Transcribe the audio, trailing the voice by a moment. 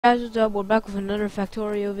Guys, what's up? We're back with another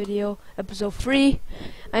Factorio video, episode 3.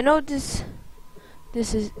 I know this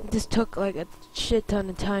took like a shit ton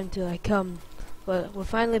of time to like come, but we're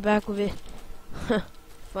finally back with it.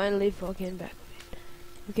 Finally fucking back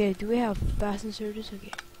with it. Okay, do we have fast inserters?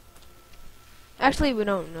 Okay. Actually, we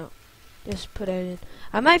don't know. Just put it in.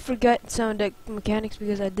 I might forget some of the mechanics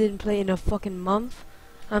because I didn't play in a fucking month.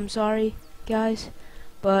 I'm sorry, guys,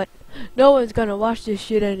 but no one's gonna watch this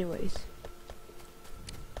shit anyways.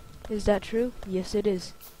 Is that true? Yes, it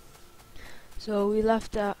is. So we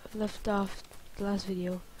left off the last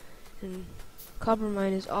video, and copper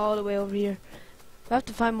mine is all the way over here. We have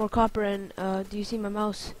to find more copper, and do you see my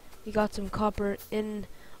mouse? We got some copper on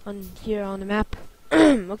here on the map.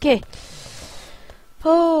 Okay.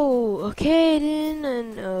 Oh, okay then,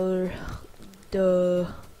 and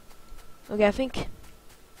okay, I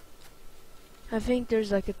think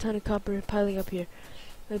there's like a ton of copper piling up here.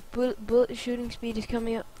 The bullet shooting speed is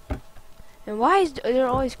coming up. And why is there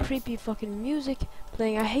always creepy fucking music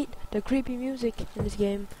playing? I hate the creepy music in this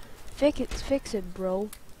game. Fix it, bro.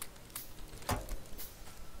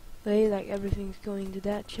 Okay, like everything's going to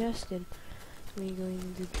that chest, and we're going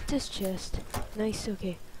into this chest. Nice,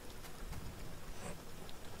 okay.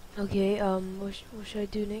 Okay, what should I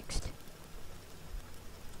do next?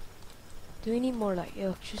 Do we need more, like,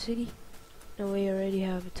 electricity? No, we already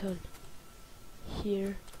have a ton.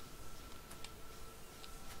 Here.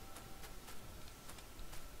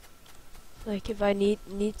 Like if I need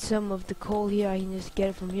some of the coal here, I can just get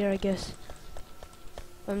it from here, I guess.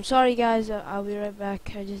 I'm sorry guys, I'll be right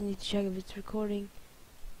back. I just need to check if it's recording.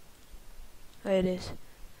 Oh, it is.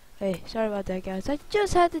 Hey, sorry about that guys. I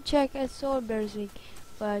just had to check. It's so embarrassing.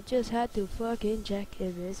 But I just had to fucking check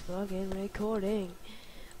if it's fucking recording.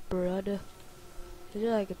 Brother. Is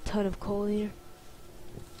there like a ton of coal here?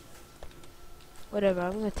 Whatever,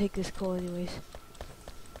 I'm gonna take this coal anyways.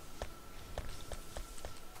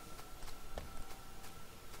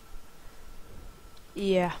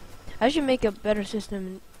 Yeah, I should make a better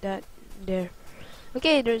system that there.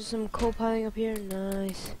 Okay, there's some coal piling up here.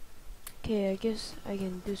 Nice. Okay, I guess I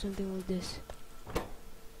can do something with this.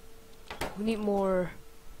 We need more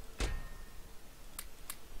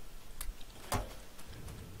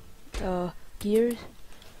gears.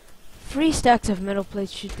 3 stacks of metal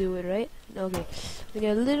plates should do it, right? Okay, we need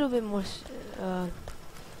a little bit more.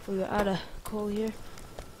 We're out of coal here.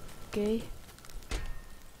 Okay.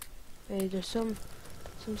 Okay, there's some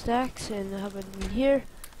stacks, and how about in here?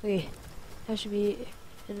 Okay, that should be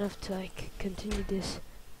enough to like continue this.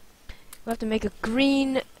 We have to make a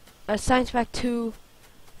green Science Pack 2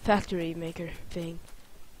 factory maker thing.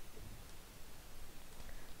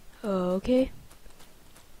 Okay,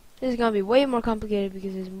 this is gonna be way more complicated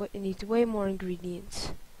because it needs way more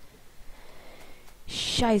ingredients.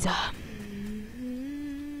 Scheiße.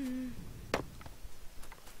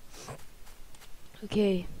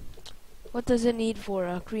 Okay. What does it need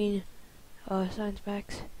for green science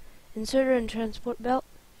packs? Inserter and transport belt.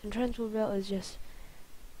 And transport belt is just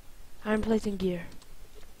iron plates and gear.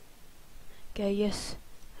 Okay, yes.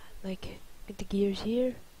 Like the gears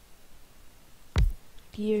here.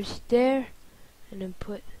 Gears there. And then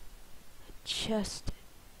put a chest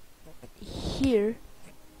here.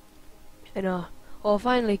 And oh,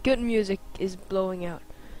 finally, good music is blowing out.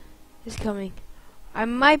 It's coming. I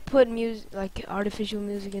might put music, like artificial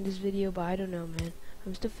music in this video, but I don't know, man.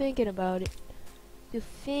 I'm still thinking about it.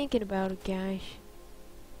 Guys.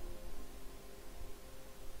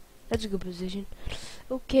 That's a good position.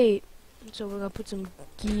 Okay, so we're gonna put some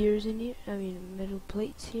gears in here. I mean, metal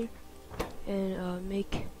plates here, and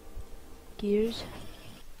make gears.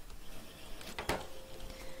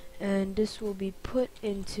 And this will be put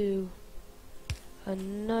into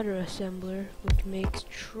another assembler, which makes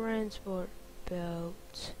transport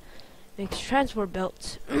belts.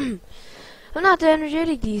 I'm not that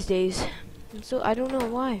energetic these days, and so I don't know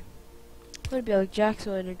why. I'm gonna be like Jack,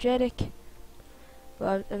 so energetic,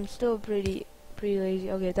 but I'm still pretty lazy.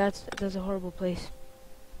 Okay, that's a horrible place.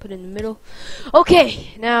 Put it in the middle.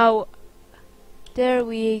 Okay, now there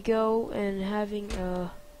we go, and having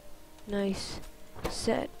a nice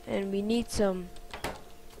set, and we need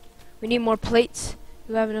more plates.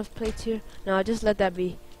 Do we have enough plates here? No, just let that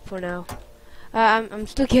be for now. I'm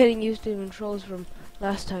still getting used to the controls from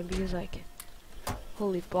last time because, like,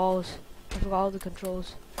 holy balls, I forgot all the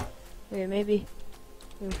controls. Okay, maybe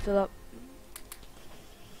we can fill up.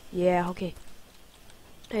 Yeah, okay.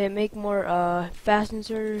 And make more fast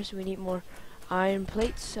inserters. We need more iron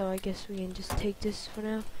plates, so I guess we can just take this for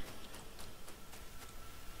now.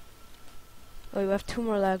 Oh, we have 2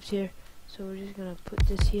 more labs here, so we're just gonna put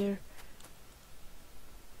this here.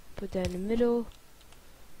 Put that in the middle.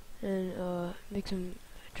 and make some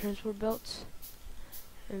transport belts,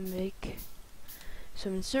 and make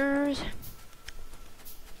some inserters,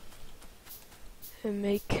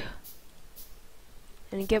 and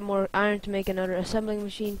get more iron to make another assembling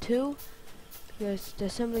machine too, because the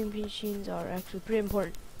assembling machines are actually pretty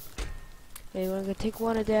important. Okay, we're gonna take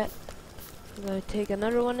one of that. I'm gonna take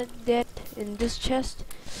another one of that in this chest.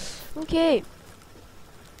 Okay.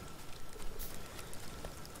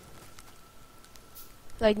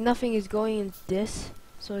 Like nothing is going in this,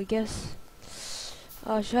 so I guess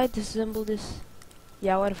should I disassemble this?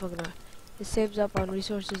 Yeah, why the fuck not? It saves up on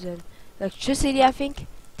resources and electricity, I think.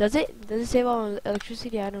 Does it? Does it save on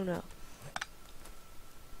electricity? I don't know.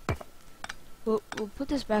 We'll put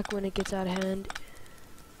this back when it gets out of hand.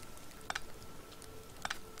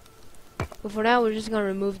 But for now, we're just gonna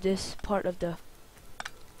remove this part of the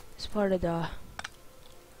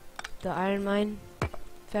iron mine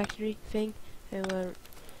factory thing, and we'll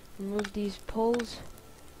remove these poles.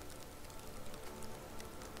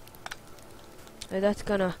 And that's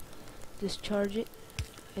gonna discharge it.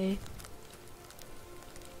 Okay.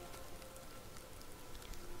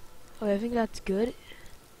 Okay, I think that's good.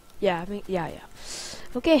 Yeah, I think yeah.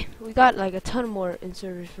 Okay, we got like a ton more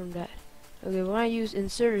inserters from that. Okay, we're gonna use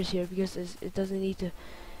inserters here because it doesn't need to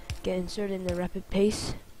get inserted in a rapid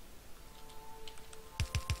pace.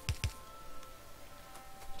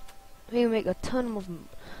 We can make a ton of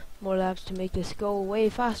more labs to make this go way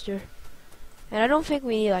faster. And I don't think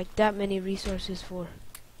we need like that many resources for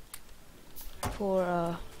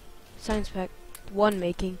Science Pack 1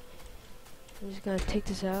 making. I'm just gonna take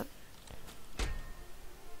this out.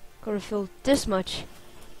 Gotta fill this much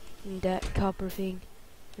in that copper thing.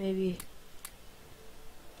 Maybe.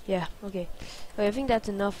 Yeah, okay. Okay, I think that's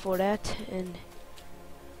enough for that, and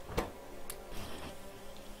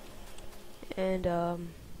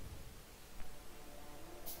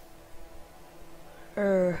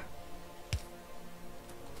ooh,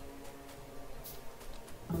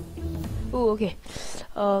 okay.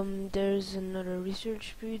 There's another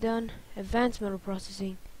research to be done. Advanced metal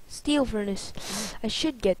processing. Steel furnace. I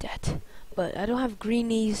should get that, but I don't have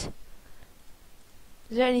greenies.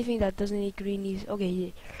 Is there anything that doesn't need greenies? Okay,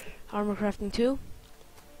 yeah. Armor crafting 2.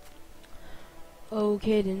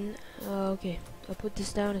 Okay then. Okay, I'll put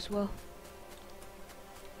this down as well.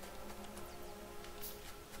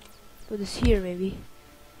 Put this here maybe,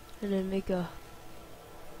 and then make a.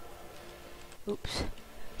 Oops.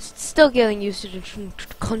 Still getting used to the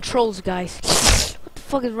controls, guys. What the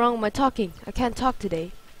fuck is wrong with my talking? I can't talk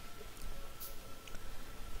today.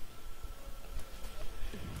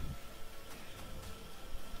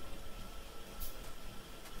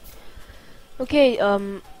 Okay,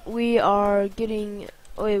 we are getting.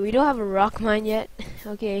 Oh wait, we don't have a rock mine yet.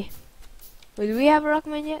 Okay. Wait, do we have a rock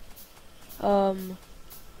mine yet?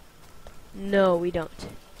 No, we don't.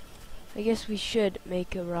 I guess we should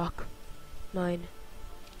make a rock mine.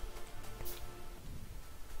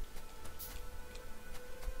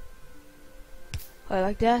 I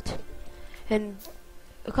like that. And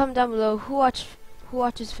comment down below who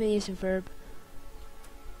watches Phineas and Ferb.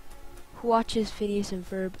 Who watches Phineas and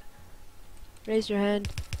Ferb? Raise your hand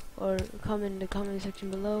or comment in the comment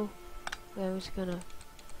section below. I'm just gonna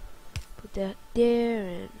put that there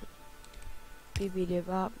and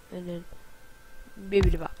Btw and then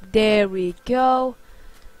Btw. There we go.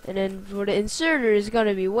 And then for the inserter is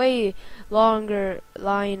gonna be way longer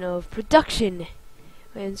line of production.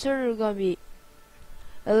 The inserter is gonna be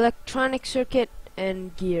electronic circuit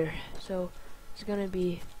and gear. So it's gonna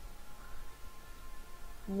be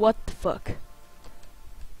what the fuck?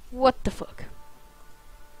 What the fuck?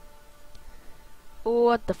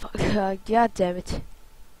 What the fuck? God damn it.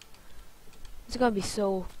 It's gonna be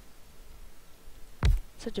such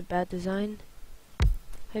a bad design.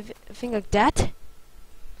 I think like that.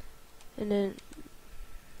 And then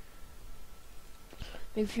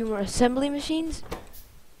make a few more assembly machines.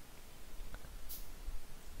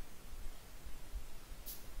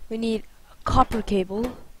 We need a copper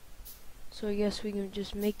cable. So I guess we can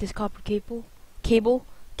just make this copper cable.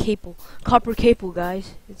 Copper cable,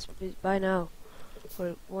 guys. It's by now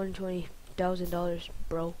for $120,000,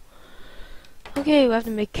 bro. Okay, we have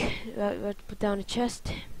to put down a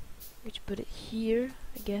chest. We should put it here,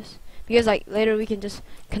 I guess, because like later we can just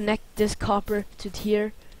connect this copper to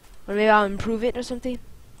here, or maybe I'll improve it or something.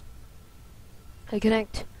 I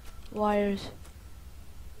connect wires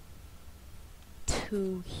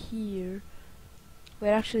to here. Wait,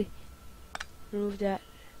 actually, remove that.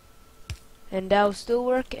 And that will still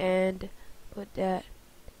work, and put that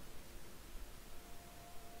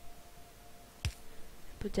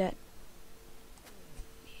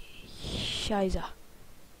Shiza.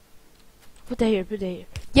 put that here, put that here.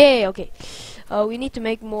 Yeah, okay. We need to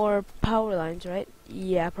make more power lines, right?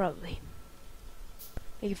 Yeah, probably.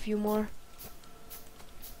 Make a few more.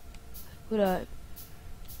 Put a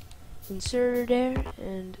inserter there,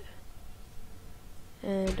 and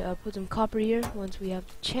put some copper here once we have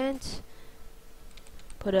the chance.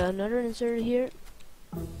 Put another inserter here.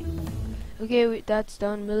 Okay, that's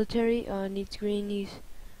done. Military needs greenies.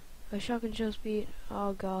 A shotgun shell speed.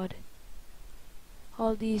 Oh god.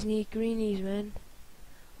 All these need greenies, man.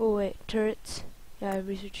 Oh wait, turrets. Yeah, I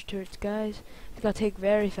researched turrets, guys. It's gotta take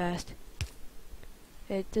very fast.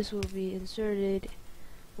 This will be inserted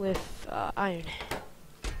with iron.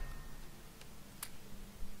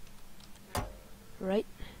 Right?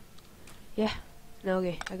 Yeah. No,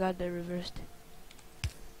 okay, I got that reversed.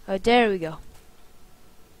 There we go.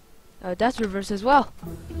 That's reversed as well.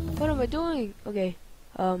 What am I doing? Okay.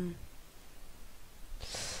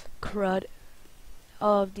 Crud.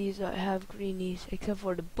 All of these have greenies except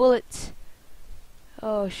for the bullets.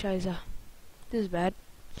 Oh, shiza. This is bad.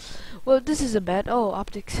 Well, this is a bad. Oh,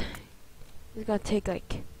 optics. It's gonna take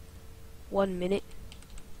like 1 minute.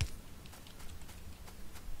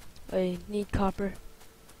 I need copper.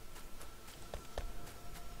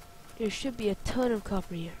 There should be a ton of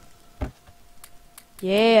copper here.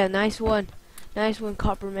 Yeah, nice one. Nice one,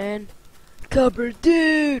 copper man. Copper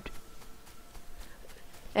dude!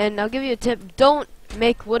 And I'll give you a tip. Don't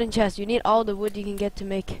make wooden chests. You need all the wood you can get to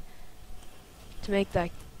make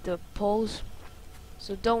like the poles.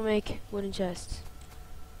 So don't make wooden chests.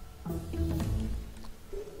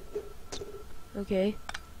 Okay.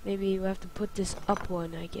 Maybe we have to put this up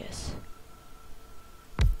one, I guess.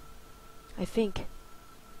 I think.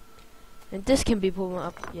 And this can be pulled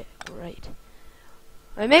up. Yeah, right.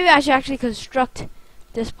 Maybe I should actually construct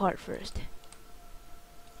this part first.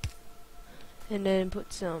 And then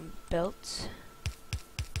put some belts.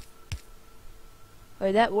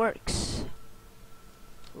 Oh, that works.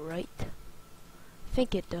 Right. I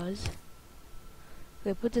think it does.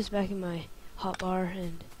 Okay, put this back in my hotbar,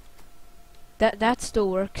 and that still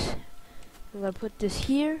works. I'm gonna put this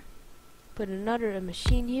here. Put another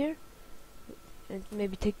machine here. And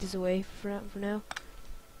maybe take this away for now.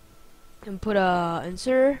 And put a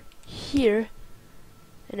inserter here.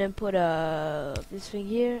 And then put this thing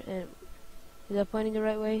here. And is that pointing the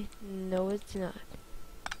right way? No, it's not.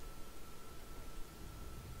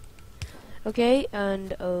 Okay,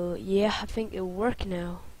 and yeah, I think it'll work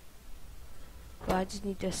now. But I just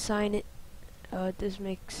need to assign it. This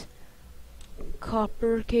makes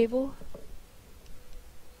copper cable.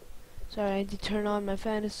 Sorry, I need to turn on my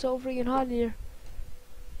fan. It's so freaking hot in here.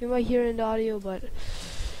 You might hear in the audio, but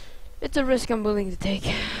it's a risk I'm willing to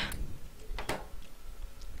take.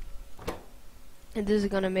 And this is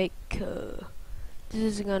gonna make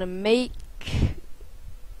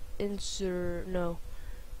insert no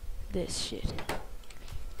this shit.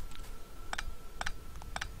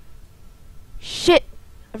 Shit!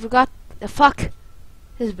 I forgot the fuck.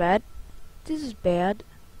 This is bad. This is bad.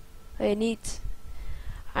 I need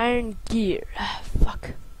iron gear.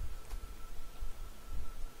 Fuck.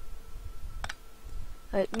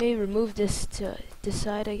 Let me remove this to this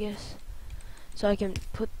side, I guess, so I can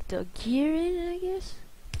put the gear in, I guess.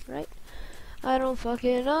 Right? I don't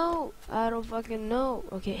fucking know. I don't fucking know.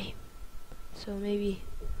 Okay. So maybe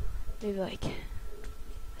like.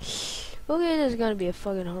 Okay, this is gonna be a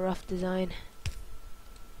fucking rough design.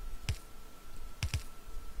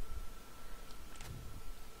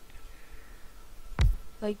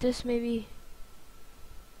 Like this, maybe.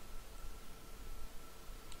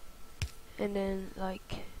 And then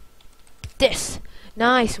like this.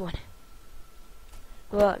 Nice one.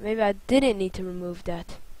 Well, maybe I didn't need to remove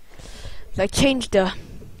that. Like change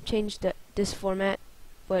this format,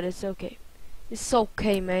 but it's okay. It's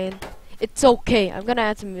okay, man. It's okay. I'm gonna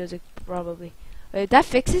add some music probably. Wait, that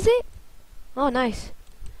fixes it? Oh, nice.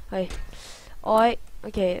 Alright.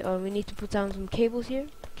 Okay. We need to put down some cables here.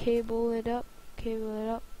 Cable it up. Cable it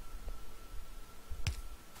up.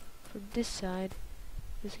 For this side,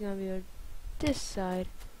 this is gonna be our this side.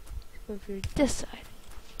 It's going for this side,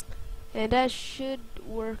 and that should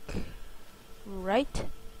work, right?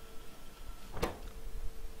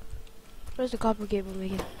 Where's the copper cable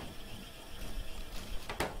making?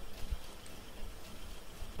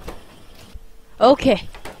 Okay,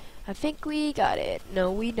 I think we got it.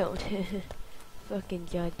 No, we don't. Fucking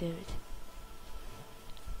goddamn it.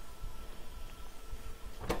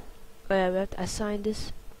 Oh yeah, we have to assign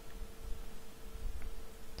this.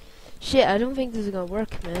 Shit, I don't think this is gonna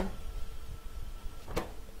work, man.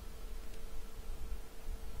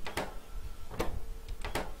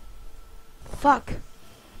 Fuck.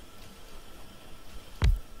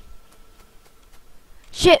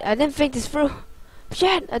 Shit, I didn't think this through.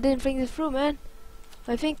 Shit, I didn't think this through, man.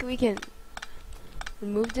 I think we can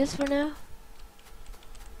remove this for now.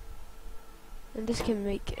 And this can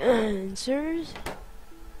make inserters.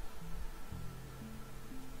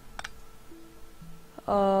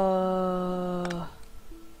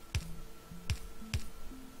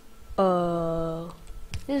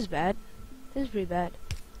 This is bad. This is pretty bad.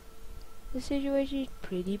 This situation is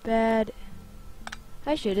pretty bad.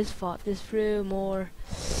 I should have thought this through more.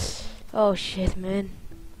 Oh shit, man.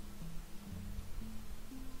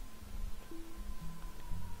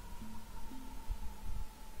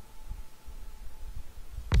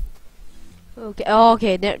 Okay,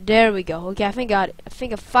 okay, there we go. Okay, I think I got it. I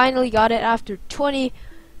think I finally got it after 20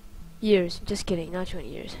 years. Just kidding, not 20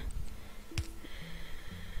 years.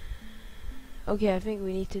 Okay, I think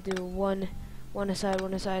we need to do one aside.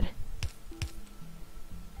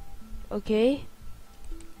 Okay.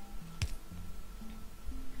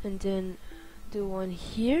 And then do one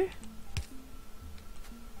here.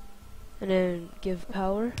 And then give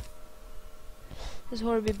power. This is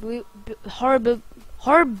horribly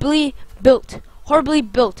built.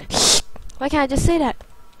 Why can't I just say that?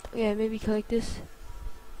 Yeah, maybe collect this.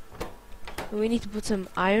 We need to put some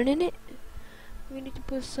iron in it. Wait,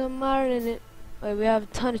 we have a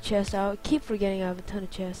ton of chests. I keep forgetting I have a ton of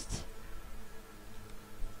chests.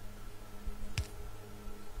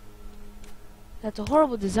 That's a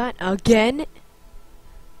horrible design again.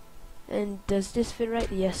 And does this fit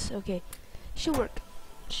right? Yes. Okay. Should work.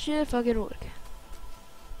 Should fucking work.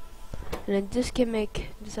 And then this can make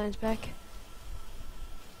designs back.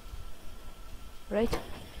 Right?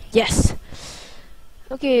 Yes!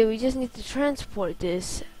 Okay, we just need to transport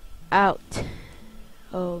this out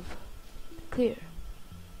of clear.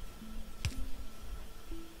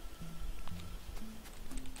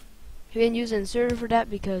 We can use an inserter for that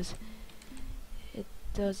because it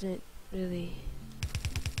doesn't really...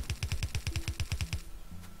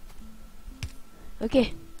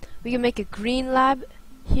 Okay, we can make a green lab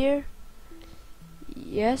here.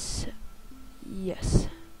 Yes.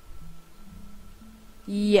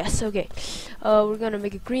 Yes, okay. We're gonna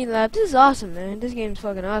make a green lab. This is awesome, man. This game's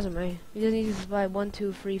fucking awesome, man. We just need to supply 1,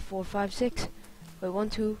 2, 3, 4, 5, 6. Wait, 1,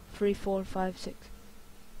 2, 3, 4, 5, 6.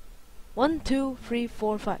 1, 2, 3,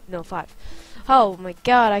 4, 5. No, 5. Oh my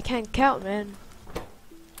god, I can't count, man.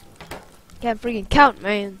 Can't freaking count,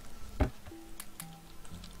 man.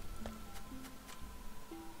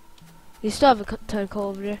 You still have a ton of coal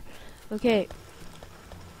over there. Okay.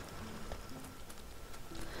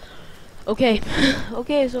 Okay.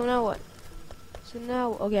 Okay, so now what? So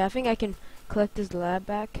now, okay, I think I can collect this lab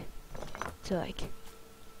back to, like,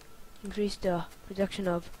 increase the production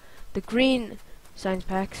of the green science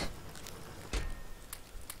packs.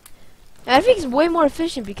 And I think it's way more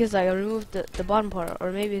efficient because, like, I removed the bottom part,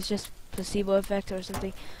 or maybe it's just placebo effect or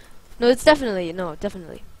something. No, it's definitely,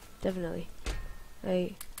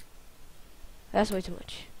 like, that's way too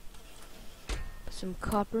much. Some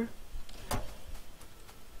copper.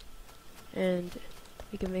 And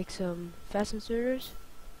we can make some fast inserters.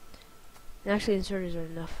 And actually inserters are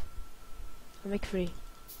enough. I'll make 3.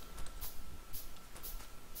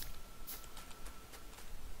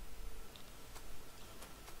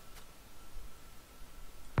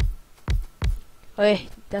 Okay,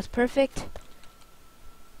 that's perfect.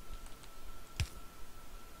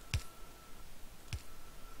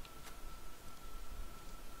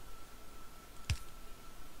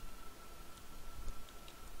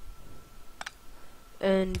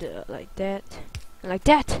 And like that, and like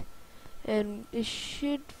that, and it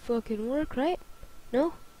should fucking work, right?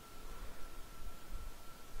 No?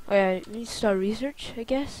 Oh yeah, we need to start research, I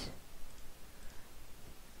guess.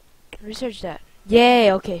 Research that.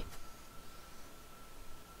 Yay, okay.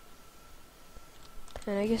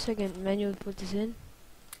 And I guess I can manually put this in.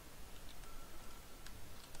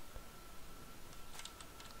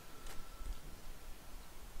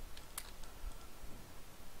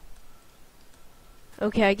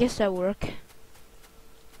 Okay, I guess that work.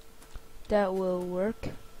 That will work.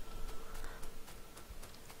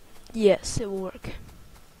 Yes, it will work.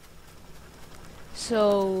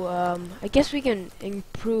 So, I guess we can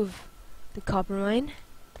improve the copper mine.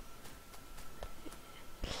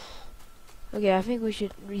 Okay, I think we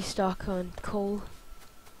should restock on coal.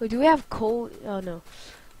 Wait, do we have coal? Oh no.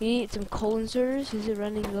 We need some coal inserters. Is it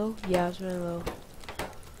running low? Yeah, it's running low.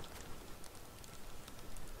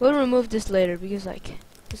 We'll remove this later because, like,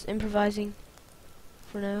 just improvising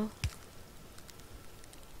for now.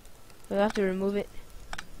 We'll have to remove it.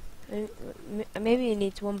 Maybe it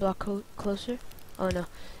needs 1 block closer. Oh no,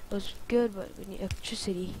 it was good, but we need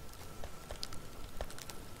electricity.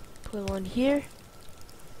 Put one here.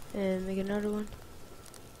 And make another one.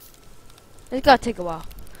 It's gotta take a while.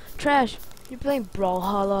 Trash, you're playing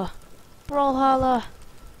Brawlhalla. Brawlhalla.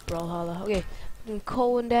 Brawlhalla. Okay, doing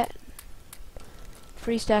coal and that.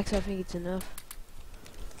 3 stacks, I think it's enough.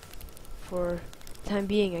 For the time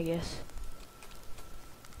being, I guess.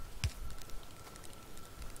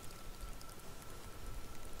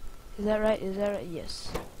 Is that right? Is that right?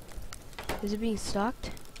 Yes. Is it being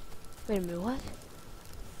stocked? Wait a minute, what?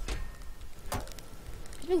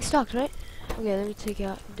 It's being stocked, right? Okay, let me take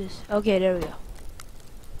out this. Okay, there we go.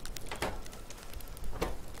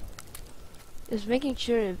 Just making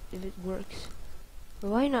sure if it works. But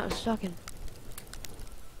why not stocking?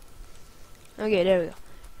 Okay, there we go.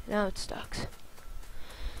 Now it stocks.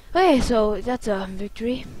 Okay, so that's a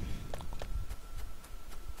victory.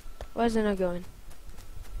 Why is it not going?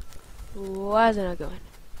 Why is it not going?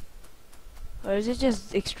 Or is it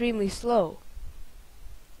just extremely slow?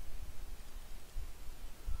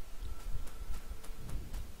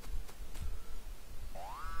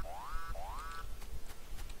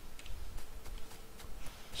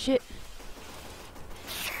 Shit.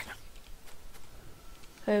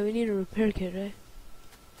 Hey, we need a repair kit, right?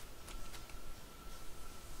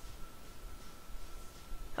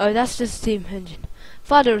 Oh, that's just steam engine.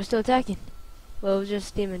 Father was still attacking. Well, it was just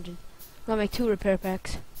steam engine. I'm gonna make 2 repair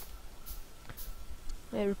packs.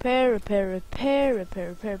 Wait, repair, and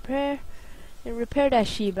repair that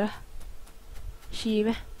Sheba.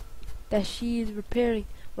 That she's repairing.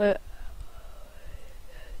 Well,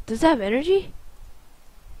 does that have energy?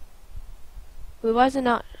 Wait, why is it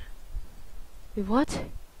not? Wait, what?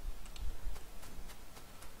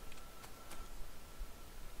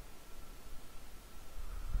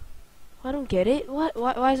 I don't get it. What?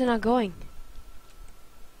 Why is it not going?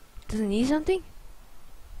 Does it need something?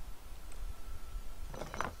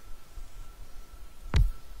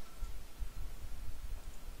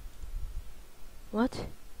 What?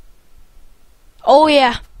 Oh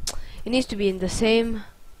yeah! It needs to be in the same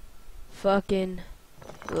fucking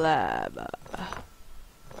lab.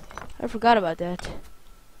 I forgot about that.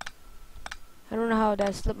 I don't know how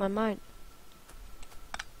that slipped my mind.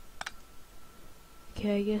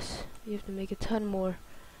 Okay, I guess you have to make a ton more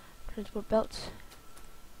transport belts.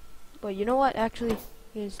 But you know what? Actually,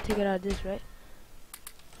 you can just take it out of this, right?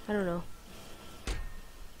 I don't know.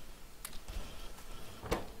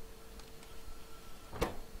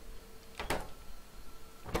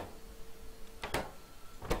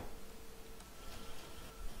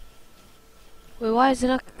 Wait, why is it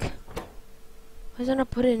not? Why is it not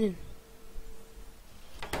putting in?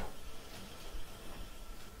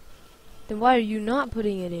 Then why are you not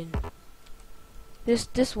putting it in?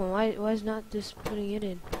 This one. Why is not this putting it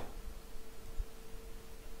in?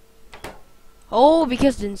 Oh,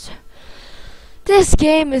 because this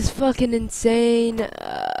game is fucking insane.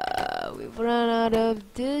 We've run out of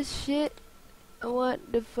this shit. What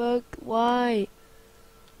the fuck? Why?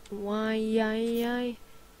 Why?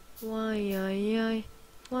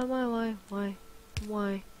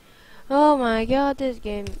 Why? Oh my god, this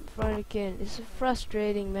game freaking is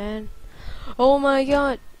frustrating, man. Oh my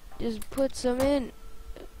god, just put some in.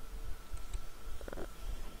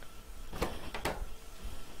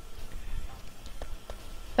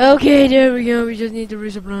 Okay, there we go. We just need to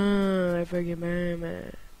resupply. Freaking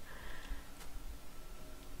man.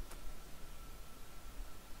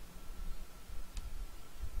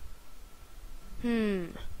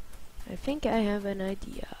 I think I have an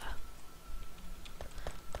idea.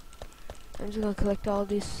 I'm just gonna collect all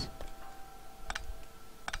this.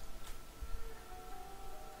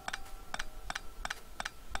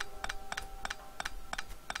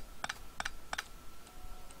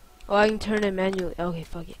 Oh, I can turn it manually. Okay,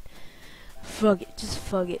 fuck it. Fuck it. Just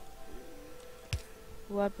fuck it.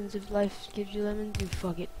 What happens if life gives you lemons? You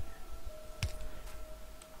fuck it.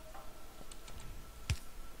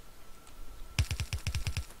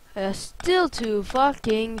 Still too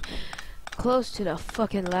fucking close to the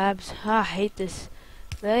fucking labs. I hate this.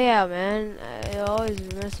 But yeah, man. It always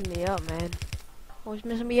messing me up, man. Always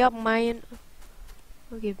messing me up, man.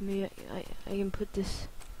 Okay, maybe I can put this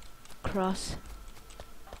across.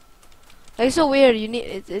 It's so weird. You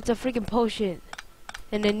need it's a freaking potion,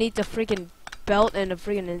 and it needs a freaking belt and a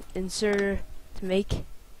freaking inserter to make.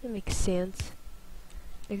 It makes sense.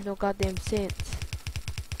 Makes no goddamn sense.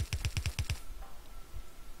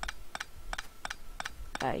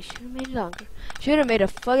 I should have made it longer. Should have made it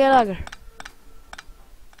fucking longer.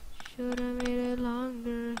 Should have made it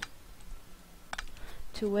longer.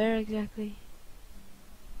 To where exactly?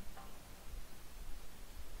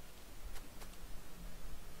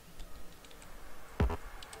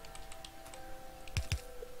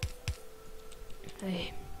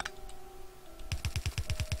 Hey.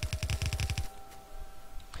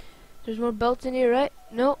 There's more belts in here, right?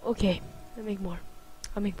 No? Okay. I'll make more.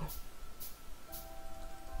 I'll make more.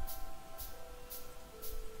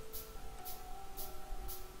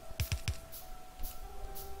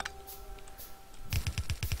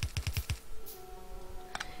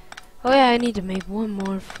 Oh yeah, I need to make one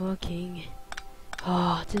more fucking...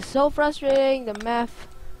 Oh, this is so frustrating. The math.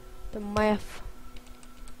 The math.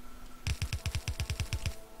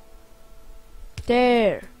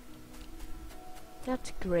 There.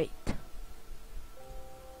 That's great.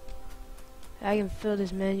 I can fill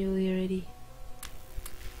this manually already.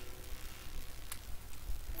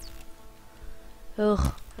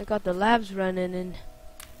 Ugh, I got the labs running in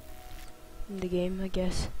the game, I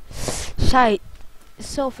guess. Shite. It's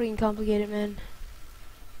so freaking complicated, man.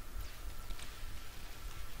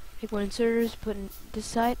 Make one inserters, put in this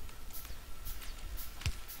side.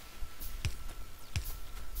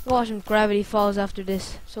 Watch some gravity falls after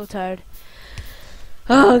this. So tired.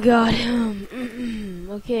 Oh god.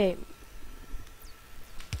 Okay.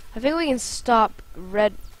 I think we can stop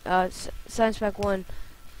Science Pack 1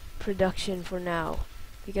 production for now,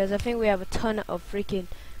 because I think we have a ton of freaking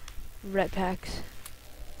red packs.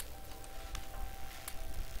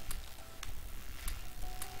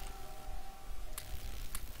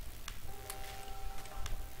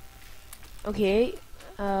 Okay,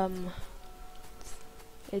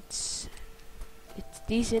 it's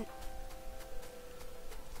decent.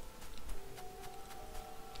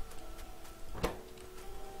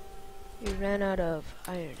 We ran out of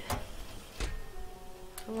iron.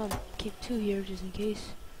 I'm gonna keep 2 here just in case.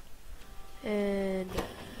 And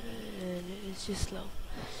it's just slow.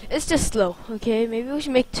 It's just slow, okay? Maybe we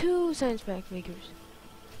should make 2 science pack makers.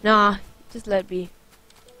 Nah, just let it be.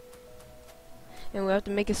 And we have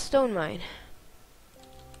to make a stone mine.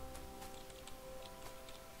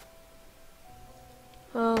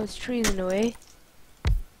 Oh, it's trees in the way.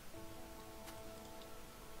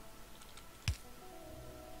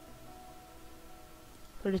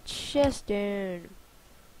 Put a chest there.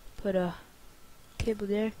 Put a cable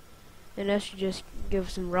there. And that should just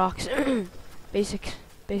give some rocks. basic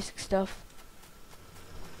stuff.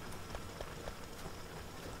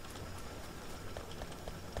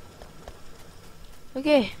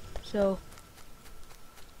 Okay, so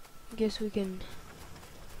I guess we can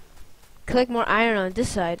collect more iron on this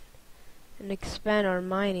side and expand our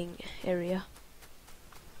mining area.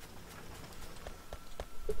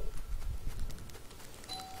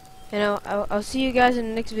 And I'll see you guys in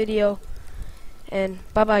the next video, and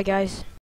bye bye guys.